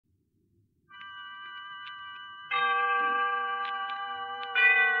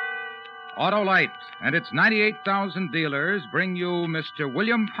Autolite and its 98,000 dealers bring you Mr.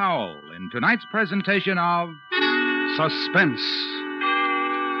 William Powell in tonight's presentation of Suspense.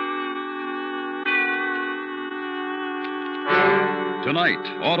 Tonight,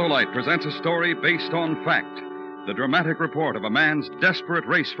 Autolite presents a story based on fact. The dramatic report of a man's desperate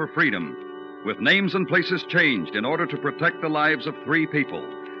race for freedom, with names and places changed in order to protect the lives of 3 people.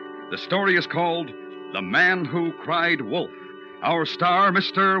 The story is called The Man Who Cried Wolf. Our star,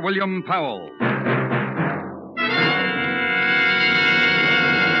 Mr. William Powell.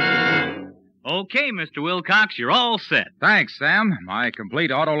 Okay, Mr. Wilcox, you're all set. Thanks, Sam. My complete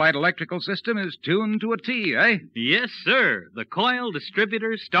Autolite electrical system is tuned to a T, eh? Yes, sir. The coil,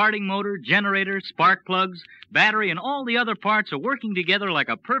 distributor, starting motor, generator, spark plugs, battery, and all the other parts are working together like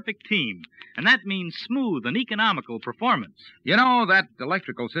a perfect team. And that means smooth and economical performance. You know, that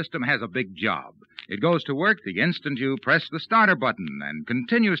electrical system has a big job. It goes to work the instant you press the starter button and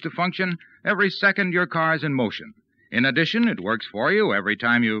continues to function every second your car's in motion. In addition, it works for you every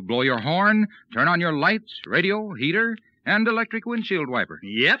time you blow your horn, turn on your lights, radio, heater, and electric windshield wiper.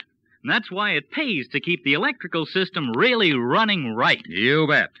 Yep. And that's why it pays to keep the electrical system really running right. You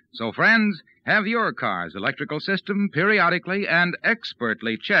bet. So, friends, have your car's electrical system periodically and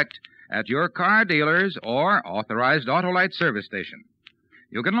expertly checked at your car dealer's or authorized Autolite service station.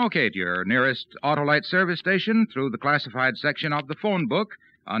 You can locate your nearest Autolite service station through the classified section of the phone book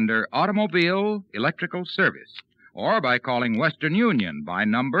under Automobile Electrical Service, or by calling Western Union by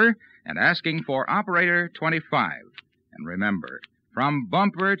number and asking for Operator 25. And remember, from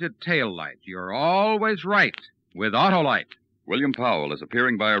bumper to tail light, you're always right with Autolite. William Powell is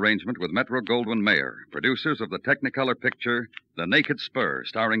appearing by arrangement with Metro-Goldwyn-Mayer, producers of the Technicolor picture The Naked Spur,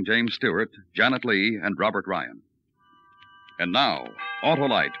 starring James Stewart, Janet Leigh, and Robert Ryan. And now,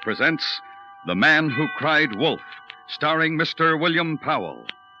 Autolite presents The Man Who Cried Wolf, starring Mr. William Powell,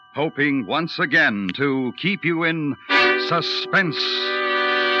 hoping once again to keep you in suspense.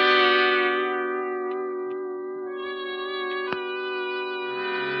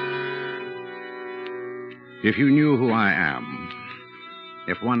 If you knew who I am,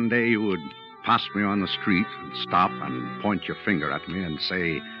 if one day you would pass me on the street and stop and point your finger at me and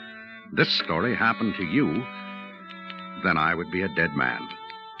say, "This story happened to you," then I would be a dead man.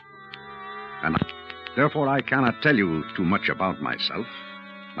 And therefore I cannot tell you too much about myself,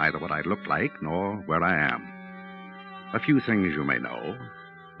 neither what I look like nor where I am. A few things you may know,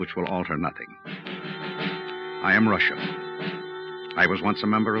 which will alter nothing. I am Russian. I was once a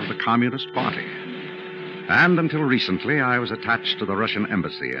member of the Communist Party. And until recently, I was attached to the Russian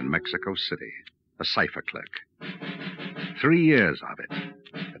embassy in Mexico City, a cipher clerk. 3 years of it,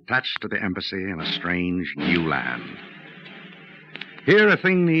 attached to the embassy in a strange new land. Here a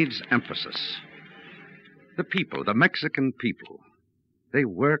thing needs emphasis. The people, the Mexican people, they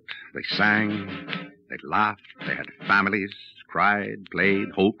worked, they sang, they laughed, they had families, cried, played,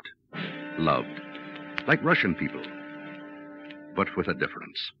 hoped, loved, like Russian people, but with a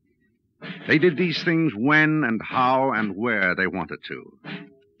difference. They did these things when and how and where they wanted to,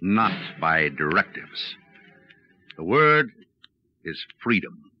 not by directives. The word is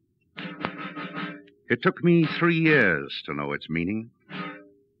freedom. It took me 3 years to know its meaning.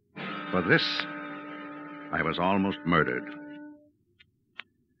 For this, I was almost murdered.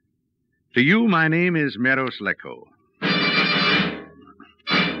 To you, my name is Mirosleko.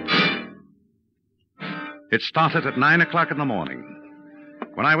 It started at 9 o'clock in the morning,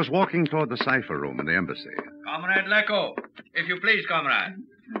 when I was walking toward the cipher room in the embassy. Comrade Lecco, if you please, comrade.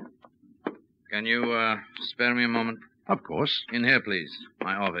 Can you spare me a moment? Of course. In here, please.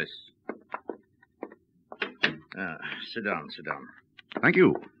 My office. Sit down. Thank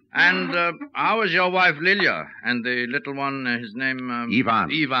you. And how is your wife, Lilia? And the little one, his name...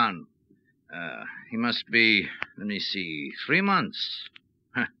 Ivan. Ivan. He must be, let me see, 3 months.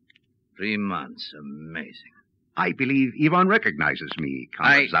 3 months. Amazing. I believe Ivan recognizes me,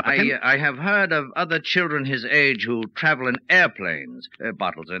 Comrade Zapatin. I have heard of other children his age who travel in airplanes.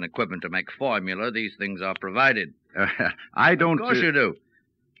 Bottles and equipment to make formula. These things are provided. I don't... Of course you do.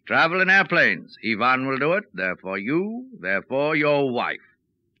 Travel in airplanes. Ivan will do it. Therefore you, therefore your wife.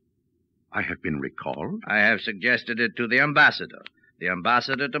 I have been recalled? I have suggested it to the ambassador. The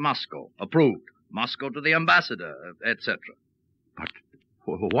ambassador to Moscow. Approved. Moscow to the ambassador, etc. But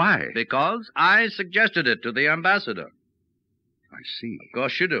why? Because I suggested it to the ambassador. I see. Of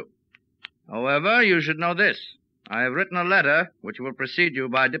course you do. However, you should know this. I have written a letter which will precede you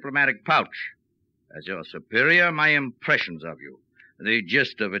by diplomatic pouch. As your superior, my impressions of you. The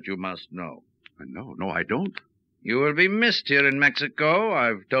gist of it you must know. No, I don't. You will be missed here in Mexico.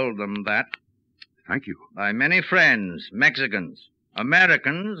 I've told them that. Thank you. By many friends, Mexicans.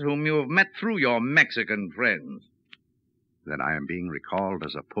 Americans whom you have met through your Mexican friends. Then I am being recalled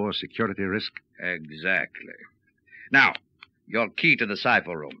as a poor security risk? Exactly. Now, your key to the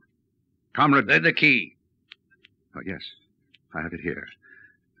cipher room. Comrade... The key. Oh, yes. I have it here.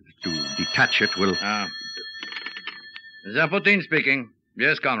 To detach it will... Zaputin speaking.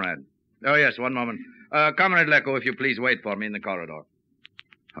 Yes, comrade. Oh, yes, one moment. Comrade Lecco, if you please wait for me in the corridor.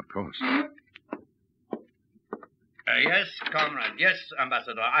 Of course. Yes, comrade. Yes,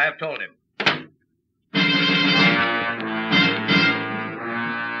 Ambassador. I have told him.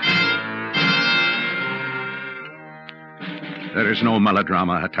 There is no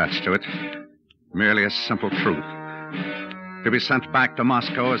melodrama attached to it. Merely a simple truth. To be sent back to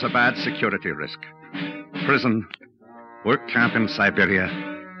Moscow is a bad security risk. Prison, work camp in Siberia,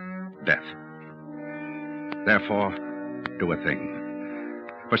 death. Therefore, do a thing.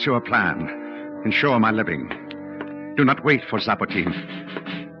 Pursue a plan. Ensure my living. Do not wait for Zaputin.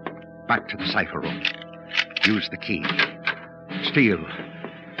 Back to the cipher room. Use the key. Steal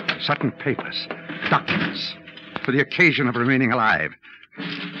certain papers, documents, for the occasion of remaining alive.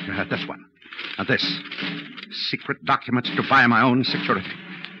 You had this one, and this. Secret documents to buy my own security.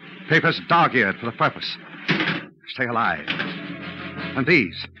 Papers dog-eared for the purpose. Stay alive. And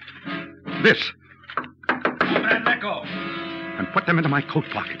these. This. Comrade Lecco. And put them into my coat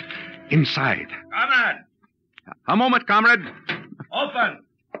pocket. Inside. Comrade. A moment, comrade. Open.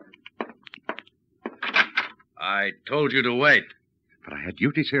 I told you to wait. But I had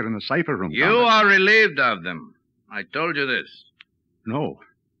duties here in the cipher room. You comrade. are relieved of them. I told you this. No.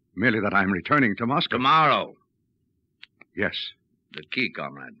 Merely that I'm returning to Moscow. Tomorrow. Yes, The key,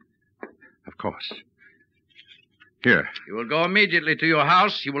 comrade. of course. Here. You will go immediately to your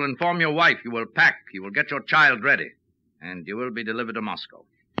house. You will inform your wife. You will pack. You will get your child ready. And you will be delivered to Moscow.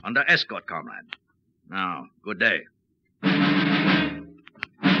 Under escort, comrade. Now, good day.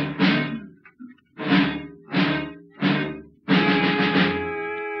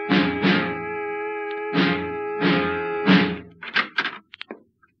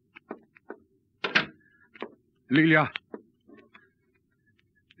 Lilia.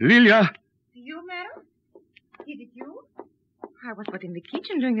 Lilia! You, Meadows? Is it you? I was but in the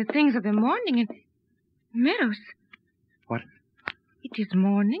kitchen doing the things of the morning, and... Meadows. What? It is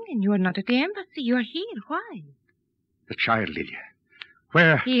morning, and you are not at the embassy. You are here. Why? The child, Lilia.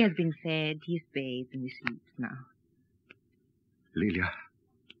 Where? He has been fed. He is bathed, and he sleeps now. Lilia.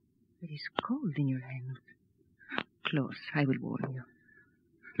 It is cold in your hands. Close. I will warm you.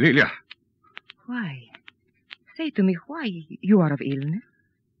 Lilia. Why? Say to me why you are of illness.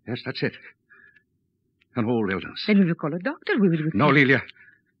 Yes, that's it. An old illness. Then we will call a doctor. We will... No, Lilia.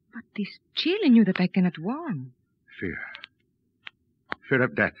 But this chill in you that I cannot warm. Fear. Fear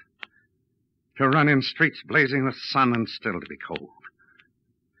of death. To run in streets blazing with sun and still to be cold.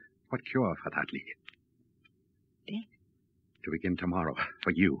 What cure for that, Lilia? Death? To begin tomorrow.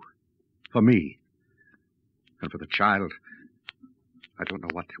 For you. For me. And for the child. I don't know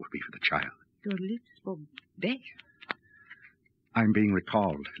what there will be for the child. Your lips spoke death. I'm being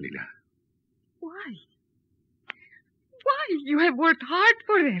recalled, Lilia. Why? Why? You have worked hard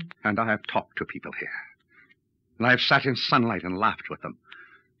for them. And I have talked to people here. And I've sat in sunlight and laughed with them.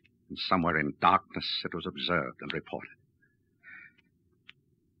 And somewhere in darkness it was observed and reported.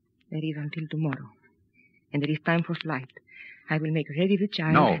 There is until tomorrow. And there is time for flight. I will make ready the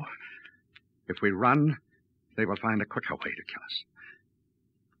child. No. If we run, they will find a quicker way to kill us.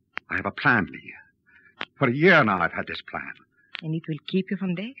 I have a plan, Lilia. For a year now I've had this plan. And it will keep you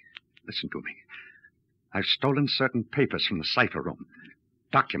from death? Listen to me. I've stolen certain papers from the cipher room.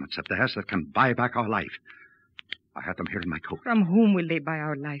 Documents of theirs that can buy back our life. I have them here in my coat. From whom will they buy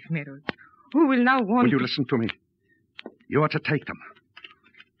our life, Meadows? Who will now want... Will you listen to me? You are to take them.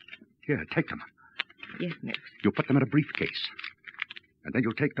 Here, take them. Yes, Meadows. You put them in a briefcase. And then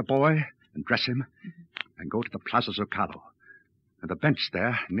you'll take the boy and dress him and go to the Plaza Zuccalo. And the bench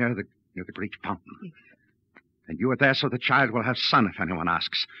there near the great fountain. Yes. And you are there so the child will have sun if anyone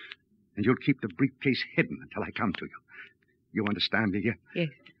asks. And you'll keep the briefcase hidden until I come to you. You understand, Lilia? Yes.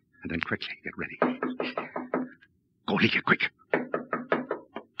 And then quickly, get ready. Go, Lilia, quick.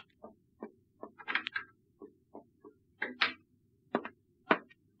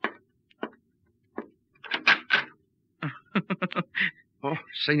 Oh,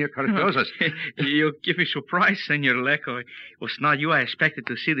 Senor Cardoza. You give me surprise, Senor Lecco. It was not you I expected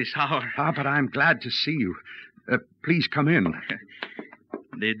to see this hour. Ah, but I'm glad to see you. Please come in.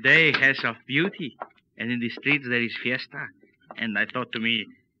 The day has of beauty, and in the streets there is fiesta. And I thought to me,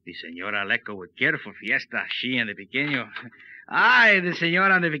 the Senora Lecco would care for fiesta, she and the pequeño. Ay, the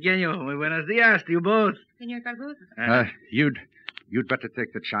Senora and the pequeño. Muy buenos días to you both. Senor Cardoza. You'd You'd better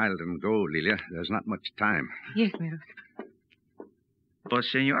take the child and go, Lilia. There's not much time. Yes, Meros. But,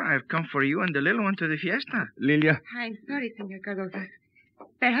 senor, I've come for you and the little one to the fiesta. Lilia. I'm sorry, Senor Cardosa.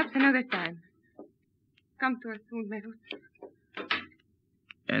 Perhaps another time. Come to us soon, Meros.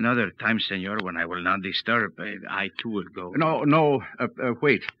 Another time, senor, when I will not disturb. I, too, will go. No,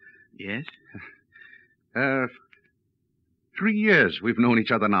 wait. Yes? 3 years we've known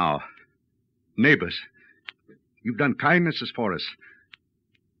each other now. Neighbors. You've done kindnesses for us.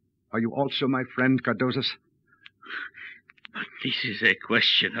 Are you also my friend, Cardosas? But this is a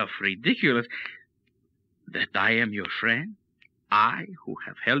question of ridiculous. That I am your friend? I, who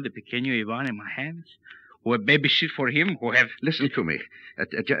have held the pequeño Ivan in my hands? Who have babysit for him? Who have... Listen to me.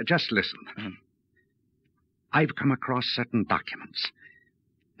 Just listen. I've come across certain documents.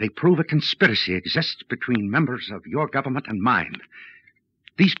 They prove a conspiracy exists between members of your government and mine.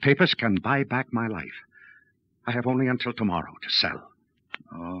 These papers can buy back my life. I have only until tomorrow to sell.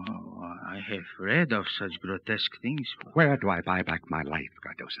 Oh, I have read of such grotesque things. Where do I buy back my life,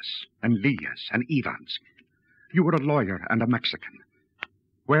 Cardosas? And Lilia's and Ivan's? You were a lawyer and a Mexican.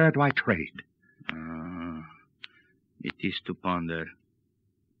 Where do I trade? It is to ponder.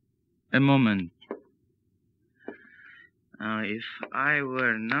 A moment. Now, if I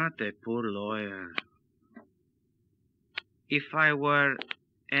were not a poor lawyer, if I were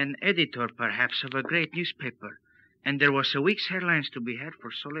an editor, perhaps, of a great newspaper, and there was a week's headlines to be had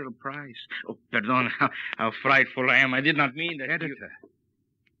for so little price. Oh, pardon, how frightful I am. I did not mean that. Editor.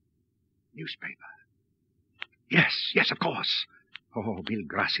 Newspaper. Yes, of course. Oh, mil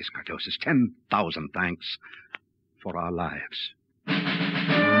gracias, Cardosas. 10,000 thanks for our lives.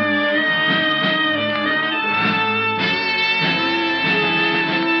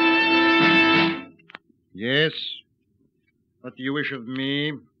 Yes? What do you wish of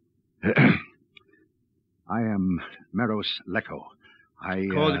me? I am Meros Leko.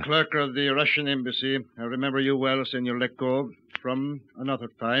 Called the clerk of the Russian embassy. I remember you well, Senor Leko, from another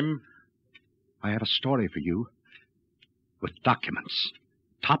time. I have a story for you with documents.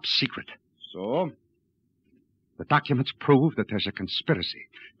 Top secret. So? The documents prove that there's a conspiracy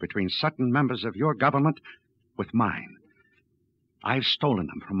between certain members of your government with mine. I've stolen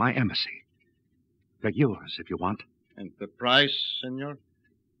them from my embassy. They're yours, if you want. And the price, senor?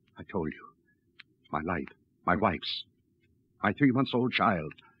 I told you. My life, my wife's, my 3-month-old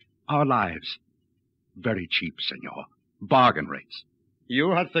child, our lives. Very cheap, senor. Bargain rates.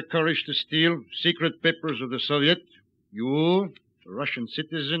 You had the courage to steal secret papers of the Soviet. You, a Russian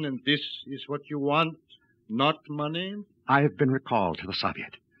citizen, and this is what you want? Not money? I've been recalled to the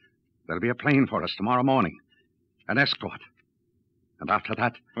Soviet. There'll be a plane for us tomorrow morning. An escort. And after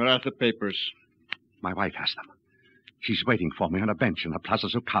that... Where are the papers? My wife has them. She's waiting for me on a bench in the Plaza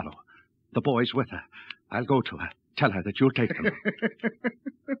Zucaro. The boy's with her. I'll go to her. Tell her that you'll take them.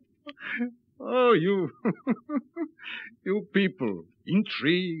 Oh, you... you people.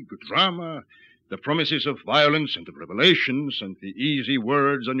 Intrigue, drama, the promises of violence and of revelations, and the easy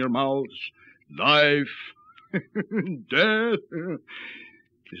words on your mouths. Life, death.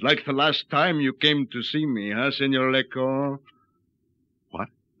 It's like the last time you came to see me, huh, Senor Leko? What?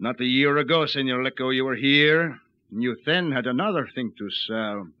 Not a year ago, Senor Leko, you were here. And you then had another thing to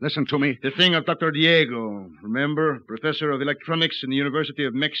sell. Listen to me. The thing of Dr. Diego. Remember? Professor of electronics in the University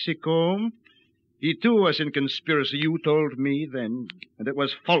of Mexico. He, too, was in conspiracy, you told me then. And it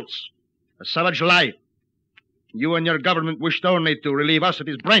was false. A savage lie. You and your government wished only to relieve us of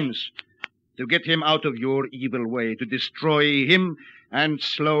his brains. To get him out of your evil way. To destroy him and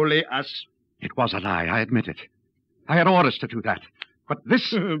slowly us. It was a lie, I admit it. I had orders to do that. But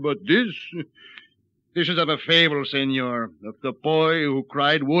this... But this... This is of a fable, senor, of the boy who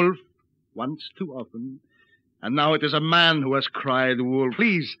cried wolf once too often. And now it is a man who has cried wolf.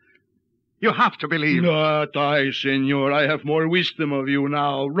 Please, you have to believe. Not I, senor. I have more wisdom of you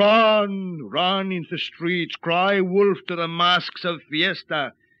now. Run in the streets. Cry wolf to the masks of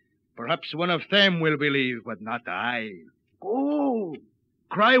fiesta. Perhaps one of them will believe, but not I. Go.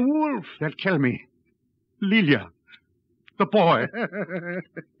 Cry wolf. They'll kill me. Lilia. The boy.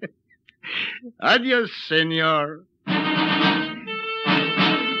 Adios, senor.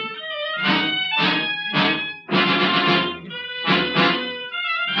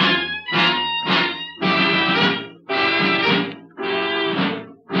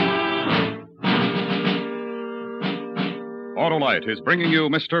 Autolite is bringing you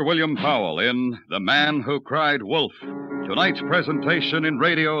Mr. William Powell in The Man Who Cried Wolf. Tonight's presentation in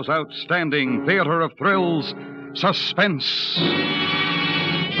radio's outstanding theater of thrills, Suspense.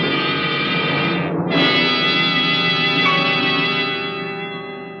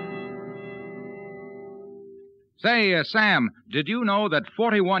 Say, Sam, did you know that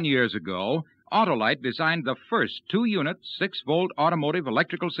 41 years ago, Autolite designed the first 2-unit, 6-volt automotive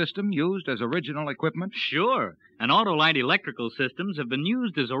electrical system used as original equipment? Sure. And Autolite electrical systems have been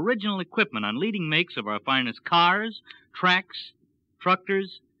used as original equipment on leading makes of our finest cars, tracks,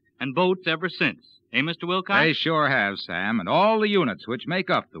 tractors, and boats ever since. Eh, Mr. Wilcox? They sure have, Sam, and all the units which make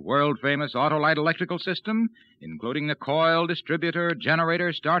up the world-famous Autolite electrical system, including the coil, distributor,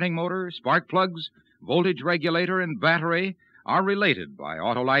 generator, starting motor, spark plugs, voltage regulator, and battery, are related by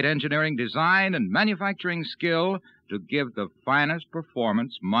Autolite engineering design and manufacturing skill to give the finest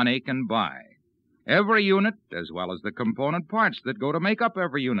performance money can buy. Every unit, as well as the component parts that go to make up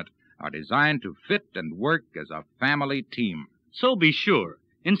every unit, are designed to fit and work as a family team. So be sure.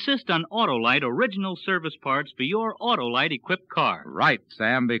 Insist on Autolite original service parts for your Autolite-equipped car. Right,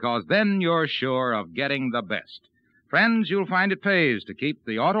 Sam, because then you're sure of getting the best. Friends, you'll find it pays to keep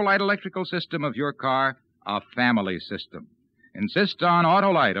the Autolite electrical system of your car a family system. Insist on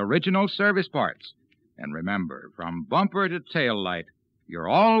Autolite original service parts. And remember, from bumper to tail light, you're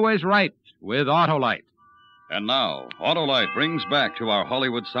always right with Autolite. And now, Autolite brings back to our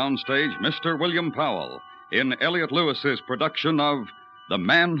Hollywood soundstage Mr. William Powell in Elliot Lewis's production of The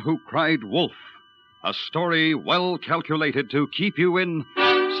Man Who Cried Wolf, a story well calculated to keep you in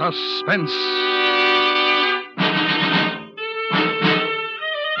suspense.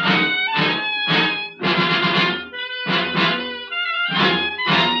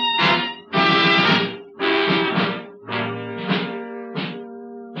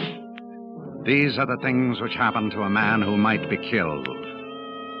 These are the things which happen to a man who might be killed.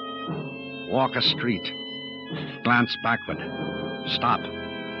 Walk a street. Glance backward. Stop.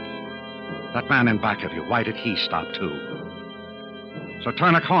 That man in back of you, why did he stop too? So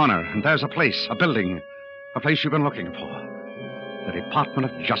turn a corner, and there's a place, a building, a place you've been looking for. The Department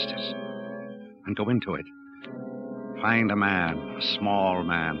of Justice. And go into it. Find a man, a small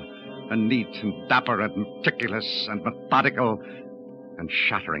man, a neat and dapper and meticulous and methodical and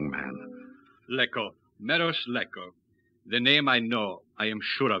shattering man. Lecco. Meros Lecco. The name I know. I am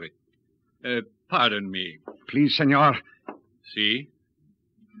sure of it. Pardon me. Please, senor. See?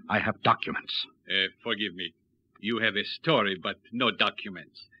 I have documents. Forgive me. You have a story, but no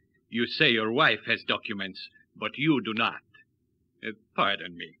documents. You say your wife has documents, but you do not.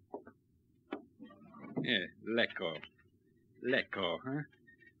 Pardon me. Lecco. Lecco, huh?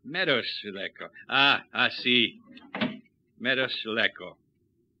 Meros Lecco. I see. Meros Lecco.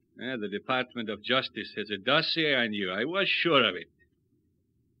 The Department of Justice has a dossier on you. I was sure of it.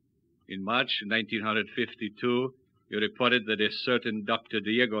 In March 1952, you reported that a certain Dr.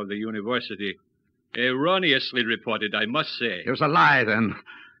 Diego of the university, erroneously reported, I must say. It was a lie, then.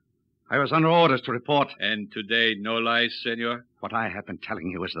 I was under orders to report. And today, no lies, senor? What I have been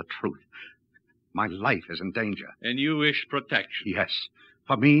telling you is the truth. My life is in danger. And you wish protection? Yes.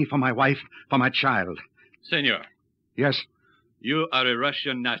 For me, for my wife, for my child. Senor. Yes? You are a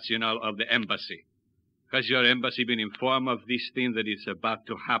Russian national of the embassy. Has your embassy been informed of this thing that is about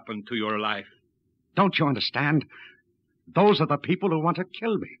to happen to your life? Don't you understand? Those are the people who want to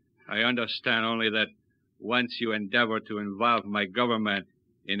kill me. I understand only that once you endeavor to involve my government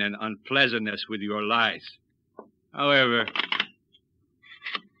in an unpleasantness with your lies. However,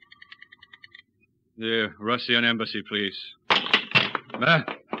 the Russian embassy, please.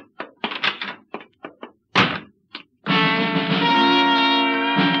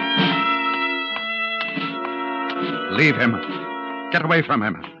 Leave him. Get away from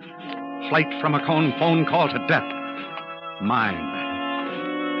him. Flight from a phone call to death. Mine.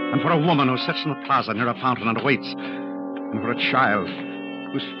 And for a woman who sits in the plaza near a fountain and waits. And for a child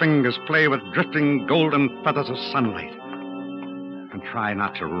whose fingers play with drifting golden feathers of sunlight. And try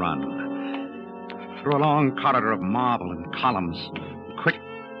not to run. Through a long corridor of marble and columns, quick,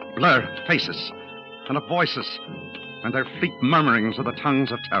 blurred faces, and of voices, and their fleet murmurings of the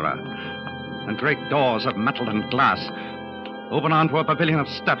tongues of terror. And great doors of metal and glass open onto a pavilion of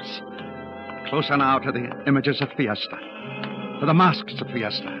steps, closer now to the images of fiesta, to the masks of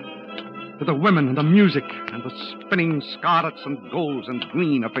fiesta, to the women and the music and the spinning scarlets and golds and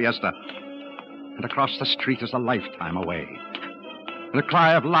green of fiesta. And across the street is a lifetime away. And a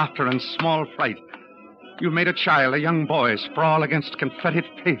cry of laughter and small fright. You've made a child, a young boy, sprawl against confettied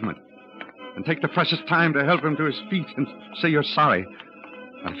pavement, and take the precious time to help him to his feet and say you're sorry.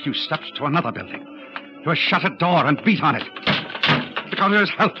 And a few steps to another building, to a shuttered door, and beat on it. Because there's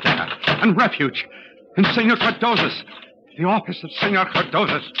help there, and refuge, in Senor Cardoza's, the office of Senor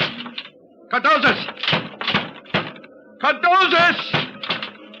Cardoza's. Cardoza's! Cardoza's!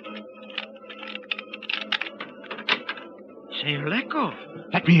 Senor Lecco.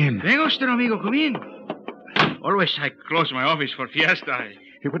 Let me in. Venga usted, amigo, come in. Always I close my office for fiesta.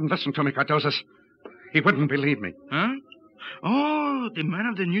 He wouldn't listen to me, Cardoza. He wouldn't believe me. Huh? Oh, the man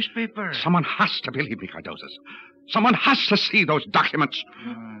of the newspaper. Someone has to believe me, Cardoza. Someone has to see those documents.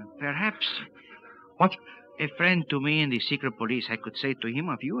 Perhaps. What? A friend to me in the secret police. I could say to him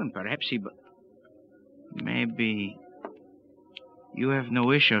of you, and perhaps he... Maybe... You have no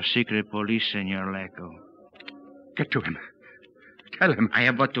wish of secret police, Senor Lecco. Get to him. Tell him. I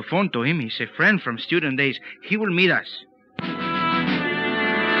have but to phone to him. He's a friend from student days. He will meet us.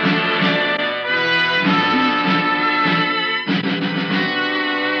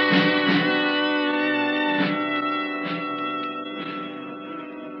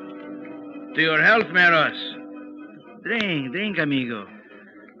 To your health, Meros. Drink, amigo.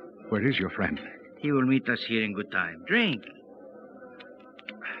 Where is your friend? He will meet us here in good time. Drink.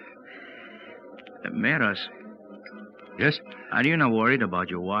 Meros. Yes? Are you not worried about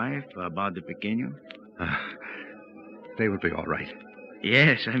your wife, about the pequeño? They will be all right.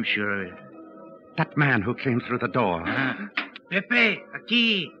 Yes, I'm sure of it. That man who came through the door. Pepe,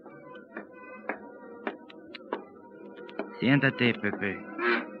 aquí. Siéntate, Pepe.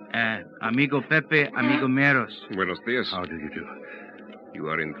 Amigo Pepe, amigo Meros. Buenos dias. How do you do? You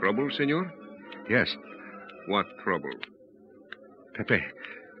are in trouble, senor? Yes. What trouble? Pepe,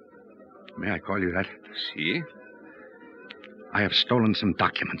 may I call you that? Si? I have stolen some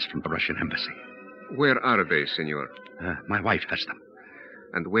documents from the Russian embassy. Where are they, senor? My wife has them.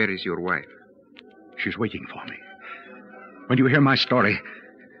 And where is your wife? She's waiting for me. When you hear my story,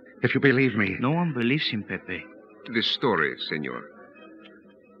 if you believe me... No one believes him, Pepe. The story, senor.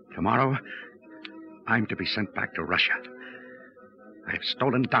 Tomorrow, I'm to be sent back to Russia. I have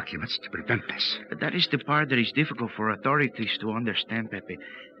stolen documents to prevent this. But that is the part that is difficult for authorities to understand, Pepe.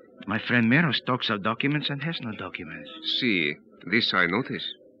 My friend Meros talks of documents and has no documents. Si, this I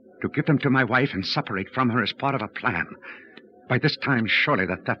notice. To give them to my wife and separate from her is part of a plan. By this time, surely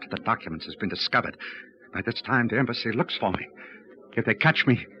the theft of the documents has been discovered. By this time, the embassy looks for me. If they catch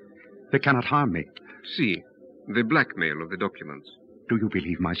me, they cannot harm me. Si, the blackmail of the documents. Do you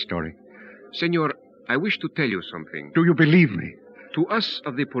believe my story? Senor, I wish to tell you something. Do you believe me? To us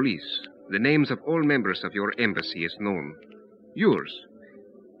of the police, the names of all members of your embassy is known. Yours.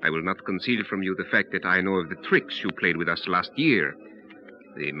 I will not conceal from you the fact that I know of the tricks you played with us last year.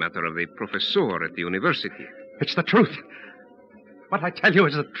 The matter of the professor at the university. It's the truth. What I tell you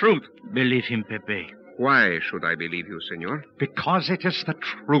is the truth. Believe him, Pepe. Why should I believe you, senor? Because it is the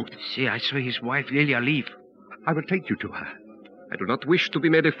truth. See, I saw his wife, Lilia, leave. I will take you to her. I do not wish to be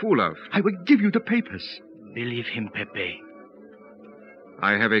made a fool of. I will give you the papers. Believe him, Pepe.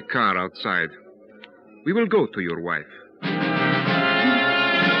 I have a car outside. We will go to your wife.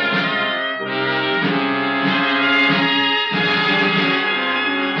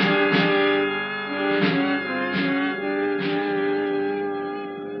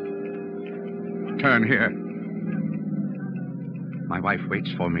 Turn here. My wife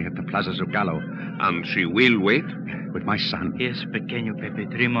waits for me at the Plaza Zugallo. And she will wait? With my son. Yes, pequeño Pepe,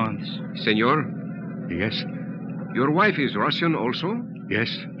 3 months. Senor? Yes. Your wife is Russian also? Yes.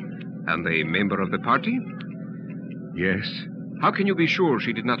 And a member of the party? Yes. How can you be sure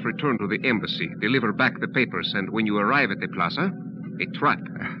she did not return to the embassy, deliver back the papers, and when you arrive at the plaza, a trap?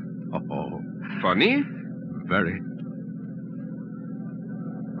 Oh. Funny? Very.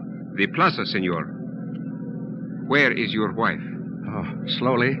 The plaza, senor. Where is your wife? Oh,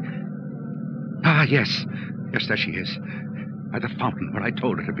 slowly. Ah, yes. Yes, there she is. By the fountain where I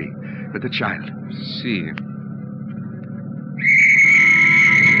told her to be, with the child. See.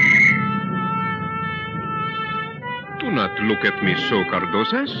 Do not look at me so,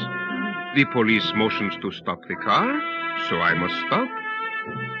 Cardosas. The police motions to stop the car, so I must stop.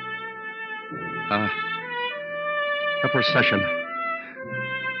 A procession.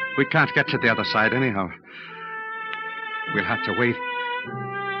 We can't get to the other side anyhow. We'll have to wait.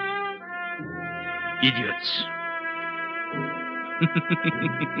 Idiots.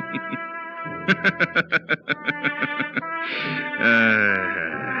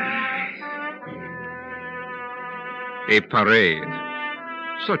 A parade.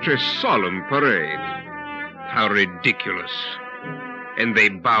 Such a solemn parade. How ridiculous. And they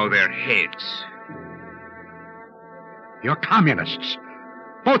bow their heads. You're communists.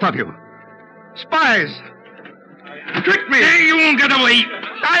 Both of you. Spies! Trick me! Hey, you won't get away!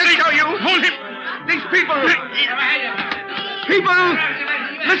 I'll show you! Hold him! These people! People!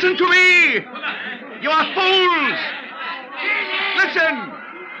 Listen to me! You are fools! Listen!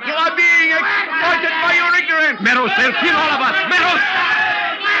 You are being exploited by your ignorance! Meros, they'll kill all of us! Meros!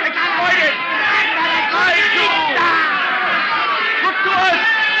 Exploited! Lied to! Look to us!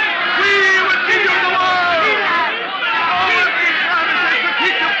 We will give you the world!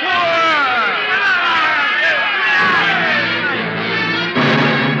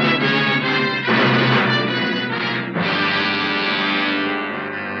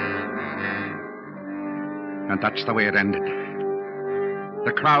 And that's the way it ended.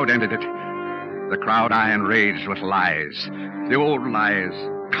 The crowd ended it. The crowd I enraged with lies. The old lies.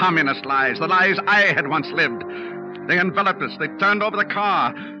 Communist lies. The lies I had once lived. They enveloped us. They turned over the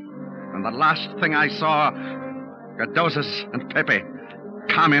car. And the last thing I saw, Gadozas and Pepe,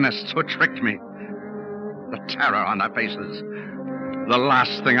 communists who tricked me. The terror on their faces. The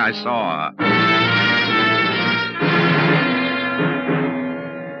last thing I saw.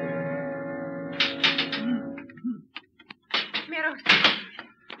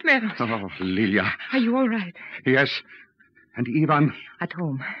 Meadows. Oh, Lilia. Are you all right? Yes. And Ivan? At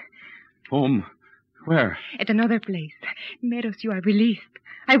home. Home? Where? At another place. Meadows, you are released.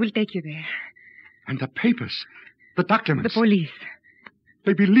 I will take you there. And the papers? The documents? The police.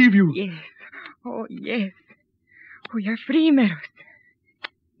 They believe you? Yes. Oh, yes. We are free, Meadows.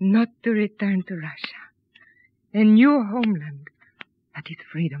 Not to return to Russia. A new homeland. That is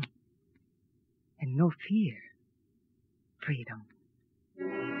freedom. And no fear. Freedom.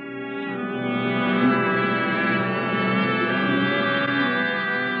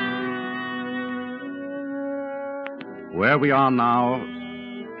 Where we are now,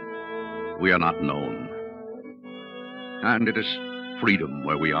 we are not known. And it is freedom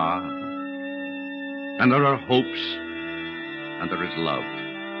where we are. And there are hopes, and there is love.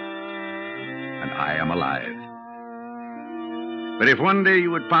 And I am alive. But if one day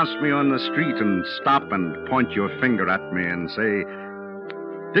you would pass me on the street and stop and point your finger at me and say,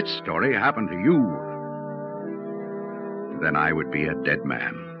 "This story happened to you," then I would be a dead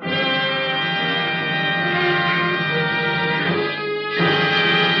man.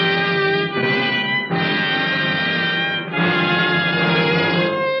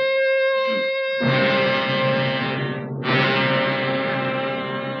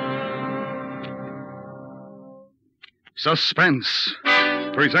 Suspense,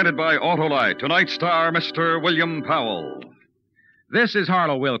 presented by Autolite. Tonight's star, Mr. William Powell. This is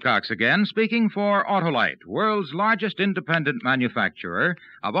Harlow Wilcox again, speaking for Autolite, world's largest independent manufacturer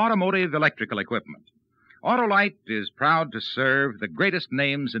of automotive electrical equipment. Autolite is proud to serve the greatest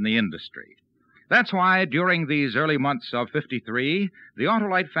names in the industry. That's why during these early months of '53, the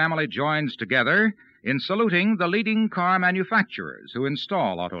Autolite family joins together in saluting the leading car manufacturers who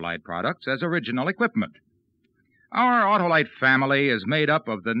install Autolite products as original equipment. Our Autolite family is made up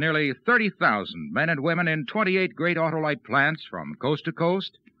of the nearly 30,000 men and women in 28 great Autolite plants from coast to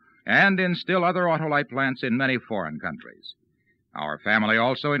coast, and in still other Autolite plants in many foreign countries. Our family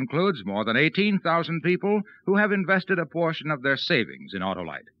also includes more than 18,000 people who have invested a portion of their savings in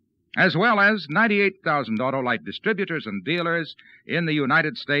Autolite, as well as 98,000 Autolite distributors and dealers in the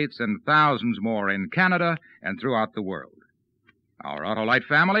United States and thousands more in Canada and throughout the world. Our Autolite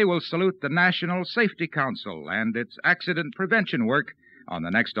family will salute the National Safety Council and its accident prevention work on the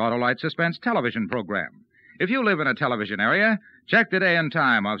next Autolite Suspense television program. If you live in a television area, check the day and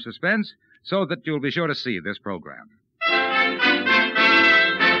time of Suspense so that you'll be sure to see this program.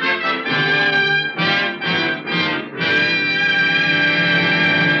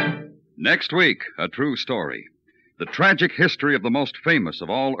 Next week, a true story. The tragic history of the most famous of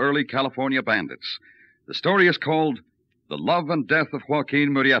all early California bandits. The story is called The Love and Death of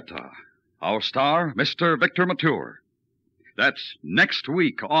Joaquin Murrieta. Our star, Mr. Victor Mature. That's next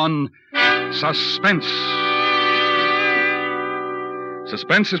week on Suspense.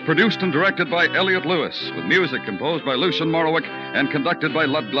 Suspense is produced and directed by Elliot Lewis, with music composed by Lucian Morowick and conducted by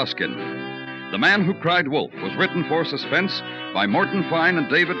Lud Gluskin. The Man Who Cried Wolf was written for Suspense by Morton Fine and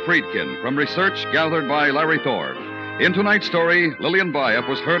David Friedkin, from research gathered by Larry Thorpe. In tonight's story, Lillian Bayef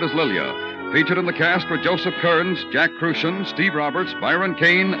was heard as Lilia. Featured in the cast were Joseph Kearns, Jack Crucian, Steve Roberts, Byron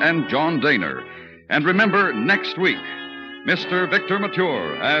Kane, and John Daner. And remember, next week, Mr. Victor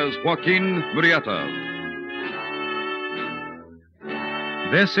Mature as Joaquin Murrieta.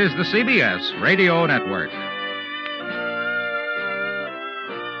 This is the CBS Radio Network.